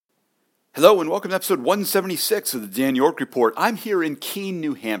Hello and welcome to episode 176 of the Dan York Report. I'm here in Keene,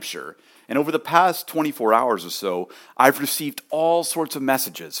 New Hampshire, and over the past 24 hours or so, I've received all sorts of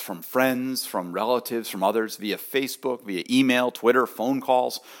messages from friends, from relatives, from others, via Facebook, via email, Twitter, phone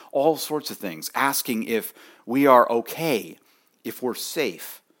calls, all sorts of things, asking if we are okay, if we're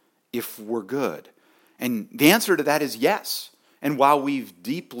safe, if we're good. And the answer to that is yes. And while we've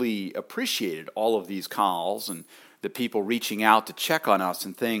deeply appreciated all of these calls and the people reaching out to check on us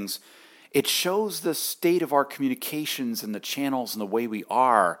and things, it shows the state of our communications and the channels and the way we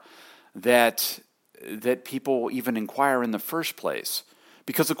are that people even inquire in the first place.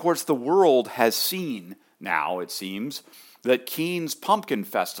 Because, of course, the world has seen now, it seems, that Keene's Pumpkin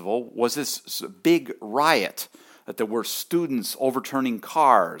Festival was this big riot, that there were students overturning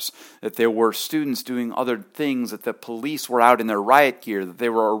cars, that there were students doing other things, that the police were out in their riot gear, that they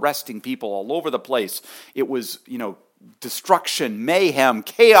were arresting people all over the place. It was, destruction, mayhem,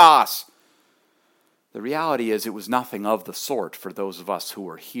 chaos. The reality is it was nothing of the sort for those of us who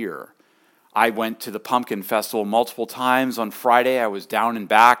were here. I went to the Pumpkin Festival multiple times. On Friday, I was down and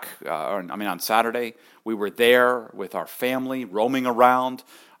back. On Saturday, we were there with our family, roaming around.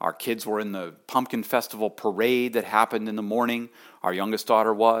 Our kids were in the Pumpkin Festival parade that happened in the morning. Our youngest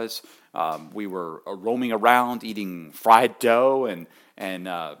daughter was. We were roaming around, eating fried dough and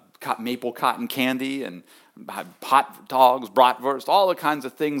maple cotton candy and hot dogs, bratwurst, all the kinds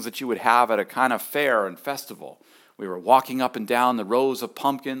of things that you would have at a kind of fair and festival. We were walking up and down the rows of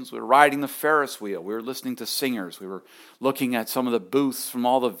pumpkins. We were riding the Ferris wheel. We were listening to singers. We were looking at some of the booths from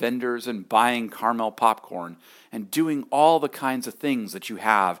all the vendors and buying caramel popcorn and doing all the kinds of things that you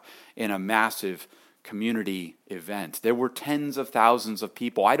have in a massive community event. There were tens of thousands of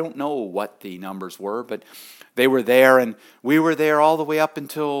people. I don't know what the numbers were, but they were there, and we were there all the way up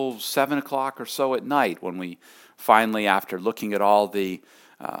until 7 o'clock or so at night when we finally, after looking at all the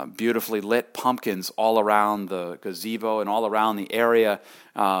beautifully lit pumpkins all around the gazebo and all around the area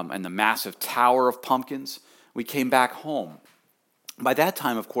and the massive tower of pumpkins, we came back home. By that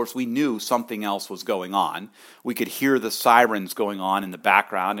time, of course, we knew something else was going on. We could hear the sirens going on in the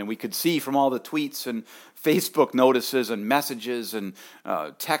background, and we could see from all the tweets and Facebook notices and messages and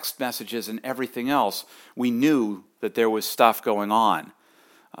text messages and everything else, we knew that there was stuff going on,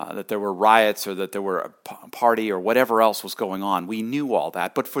 that there were riots or that there were a party or whatever else was going on. We knew all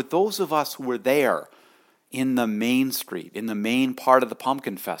that. But for those of us who were there in the main street, in the main part of the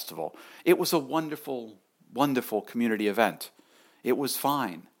Pumpkin Festival, it was a wonderful, wonderful community event. It was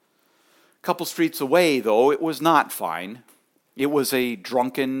fine. A couple streets away, though, it was not fine. It was a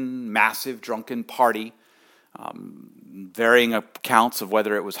massive drunken party, varying accounts of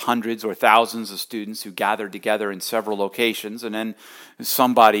whether it was hundreds or thousands of students who gathered together in several locations, and then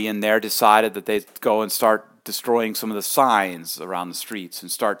somebody in there decided that they'd go and start destroying some of the signs around the streets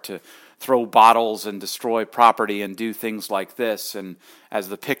and start to throw bottles and destroy property and do things like this. And as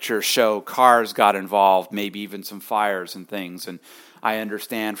the pictures show, cars got involved, maybe even some fires and things. And I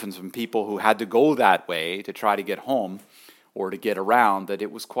understand from some people who had to go that way to try to get home or to get around that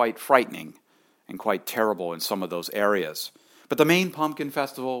it was quite frightening and quite terrible in some of those areas. But the main Pumpkin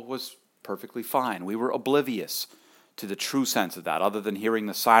Festival was perfectly fine. We were oblivious to the true sense of that, other than hearing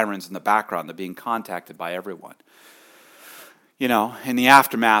the sirens in the background, the being contacted by everyone. In the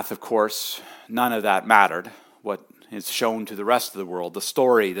aftermath, of course, none of that mattered. What is shown to the rest of the world, the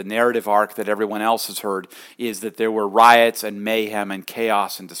story, the narrative arc that everyone else has heard, is that there were riots and mayhem and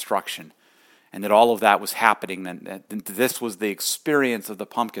chaos and destruction, and that all of that was happening, and that this was the experience of the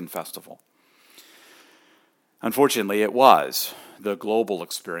Pumpkin Festival. Unfortunately, it was the global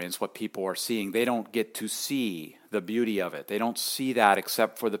experience, what people are seeing. They don't get to see the beauty of it. They don't see that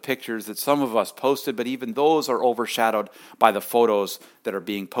except for the pictures that some of us posted, but even those are overshadowed by the photos that are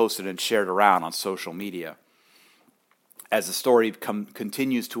being posted and shared around on social media. As the story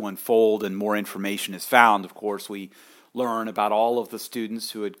continues to unfold and more information is found, of course, we learn about all of the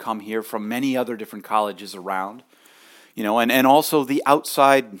students who had come here from many other different colleges around, and also the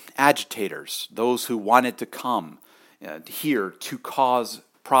outside agitators, those who wanted to come here to cause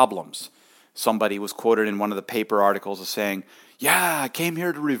problems. Somebody was quoted in one of the paper articles as saying, "Yeah, I came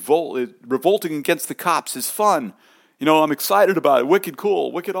here to revolt. Revolting against the cops is fun. I'm excited about it. Wicked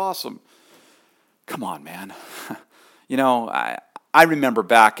cool, wicked awesome." Come on, man. I remember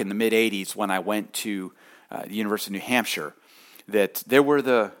back in the mid-'80s when I went to the University of New Hampshire that there were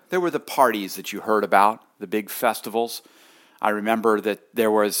the parties that you heard about, the big festivals. I remember that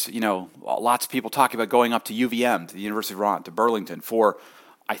there was, lots of people talking about going up to UVM, to the University of Vermont, to Burlington for,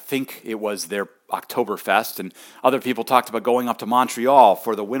 I think it was their Oktoberfest, and other people talked about going up to Montreal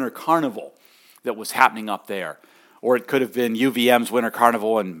for the Winter Carnival that was happening up there. Or it could have been UVM's Winter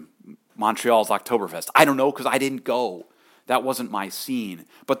Carnival and Montreal's Oktoberfest? I don't know because I didn't go. That wasn't my scene.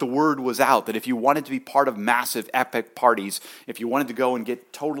 But the word was out that if you wanted to be part of massive, epic parties, if you wanted to go and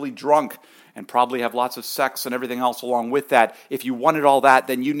get totally drunk and probably have lots of sex and everything else along with that, if you wanted all that,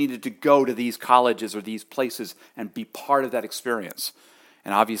 then you needed to go to these colleges or these places and be part of that experience.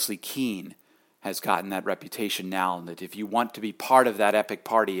 And obviously Keene has gotten that reputation now, and that if you want to be part of that epic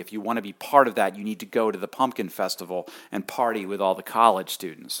party, if you want to be part of that, you need to go to the Pumpkin Festival and party with all the college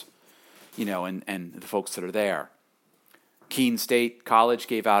students, and the folks that are there. Keene State College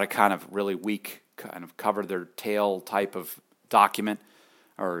gave out a kind of really weak, kind of cover their tail type of document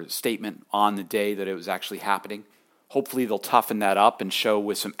or statement on the day that it was actually happening. Hopefully they'll toughen that up and show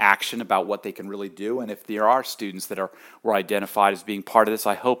with some action about what they can really do. And if there are students that were identified as being part of this,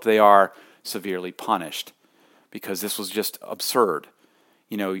 I hope they are severely punished, because this was just absurd.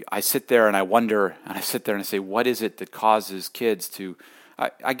 I sit there and I wonder, and I sit there and I say, what is it that causes kids to...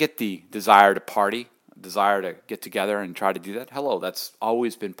 I get the desire to party, desire to get together and try to do that. Hello, that's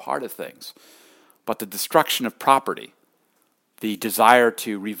always been part of things. But the destruction of property, the desire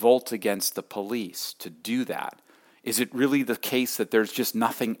to revolt against the police, to do that, is it really the case that there's just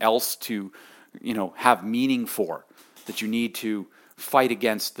nothing else to, have meaning for, that you need to fight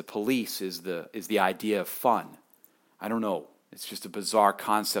against the police is the idea of fun? I don't know. It's just a bizarre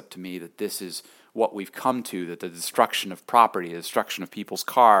concept to me that this is what we've come to, that the destruction of property, the destruction of people's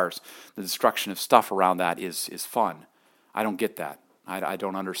cars, the destruction of stuff around that is fun. I don't get that. I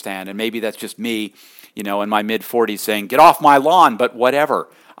don't understand. And maybe that's just me, in my mid-40s saying, get off my lawn, but whatever.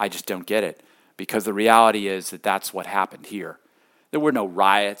 I just don't get it, because the reality is that that's what happened here. There were no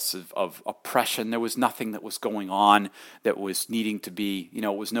riots of oppression. There was nothing that was going on that was needing to be, it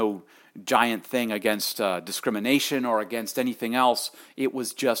was no giant thing against discrimination or against anything else. It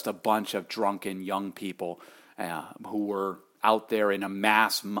was just a bunch of drunken young people who were out there in a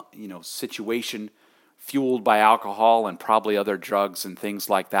mass, situation fueled by alcohol and probably other drugs and things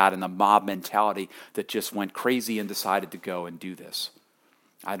like that, and the mob mentality that just went crazy and decided to go and do this.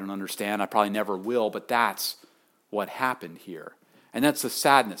 I don't understand. I probably never will, but that's what happened here. And that's the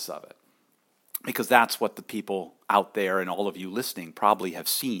sadness of it, because that's what the people out there and all of you listening probably have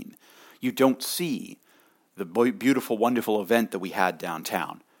seen. You don't see the beautiful, wonderful event that we had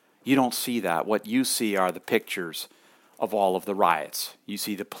downtown. You don't see that. What you see are the pictures of all of the riots. You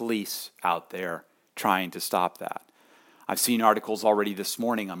see the police out there trying to stop that. I've seen articles already this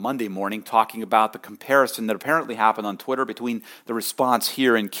morning, on Monday morning, talking about the comparison that apparently happened on Twitter between the response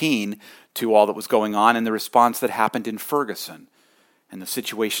here in Keene to all that was going on and the response that happened in Ferguson, and the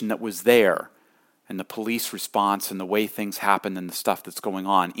situation that was there, and the police response and the way things happen and the stuff that's going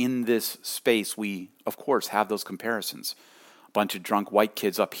on. In this space, we, of course, have those comparisons. A bunch of drunk white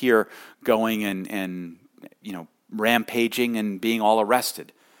kids up here going and rampaging and being all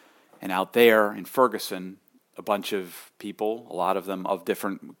arrested. And out there in Ferguson, a bunch of people, a lot of them of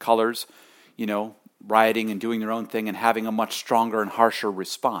different colors, rioting and doing their own thing and having a much stronger and harsher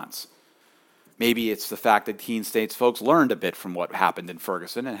response. Maybe it's the fact that Keene State's folks learned a bit from what happened in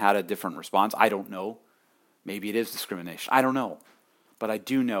Ferguson and had a different response. I don't know. Maybe it is discrimination. I don't know. But I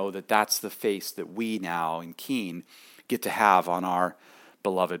do know that that's the face that we now in Keene get to have on our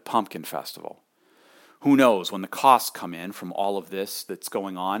beloved Pumpkin Festival. Who knows, when the costs come in from all of this that's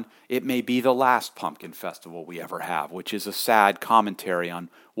going on, it may be the last Pumpkin Festival we ever have, which is a sad commentary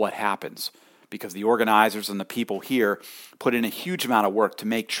on what happens, because the organizers and the people here put in a huge amount of work to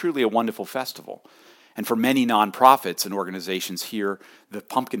make truly a wonderful festival. And for many nonprofits and organizations here, the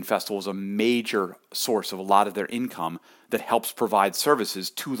Pumpkin Festival is a major source of a lot of their income that helps provide services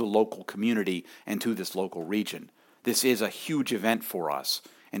to the local community and to this local region. This is a huge event for us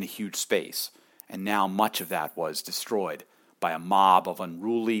in a huge space. And now much of that was destroyed by a mob of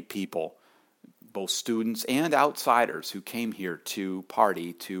unruly people, both students and outsiders, who came here to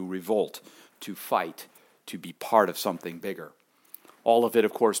party, to revolt, to fight, to be part of something bigger. All of it,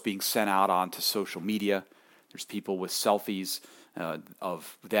 of course, being sent out onto social media. There's people with selfies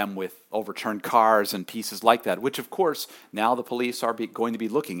of them with overturned cars and pieces like that, which, of course, now the police are going to be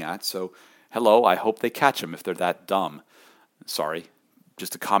looking at. So, hello, I hope they catch them if they're that dumb. Sorry,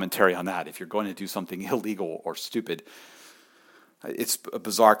 just a commentary on that. If you're going to do something illegal or stupid, it's a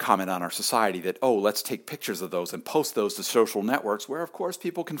bizarre comment on our society that, let's take pictures of those and post those to social networks where, of course,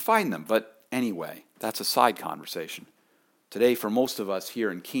 people can find them. But anyway, that's a side conversation. Today, for most of us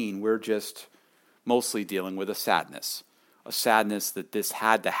here in Keene, we're just mostly dealing with a sadness that this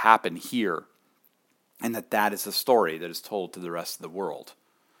had to happen here, and that is a story that is told to the rest of the world.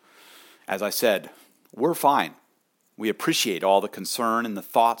 As I said, we're fine. We appreciate all the concern and the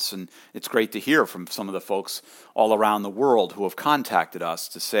thoughts, and it's great to hear from some of the folks all around the world who have contacted us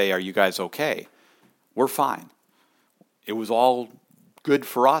to say, are you guys okay? We're fine. It was all good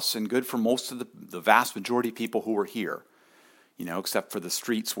for us and good for most of the vast majority of people who were here, except for the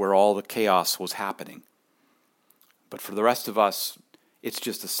streets where all the chaos was happening. But for the rest of us, it's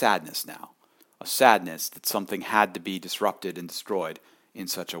just a sadness now, a sadness that something had to be disrupted and destroyed in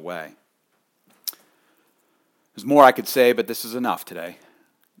such a way. There's more I could say, but this is enough today.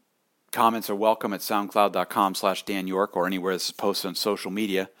 Comments are welcome at soundcloud.com/Dan York or anywhere this is posted on social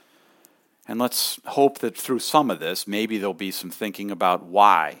media. And let's hope that through some of this, maybe there'll be some thinking about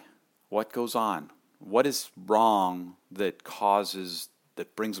why, what goes on, what is wrong that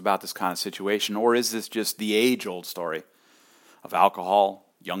brings about this kind of situation, or is this just the age-old story of alcohol,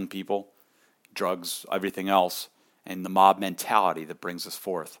 young people, drugs, everything else, and the mob mentality that brings us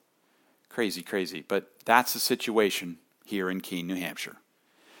forth? Crazy, crazy. But that's the situation here in Keene, New Hampshire.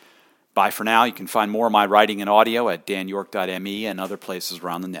 Bye for now. You can find more of my writing and audio at danyork.me and other places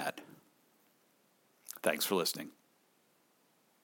around the net. Thanks for listening.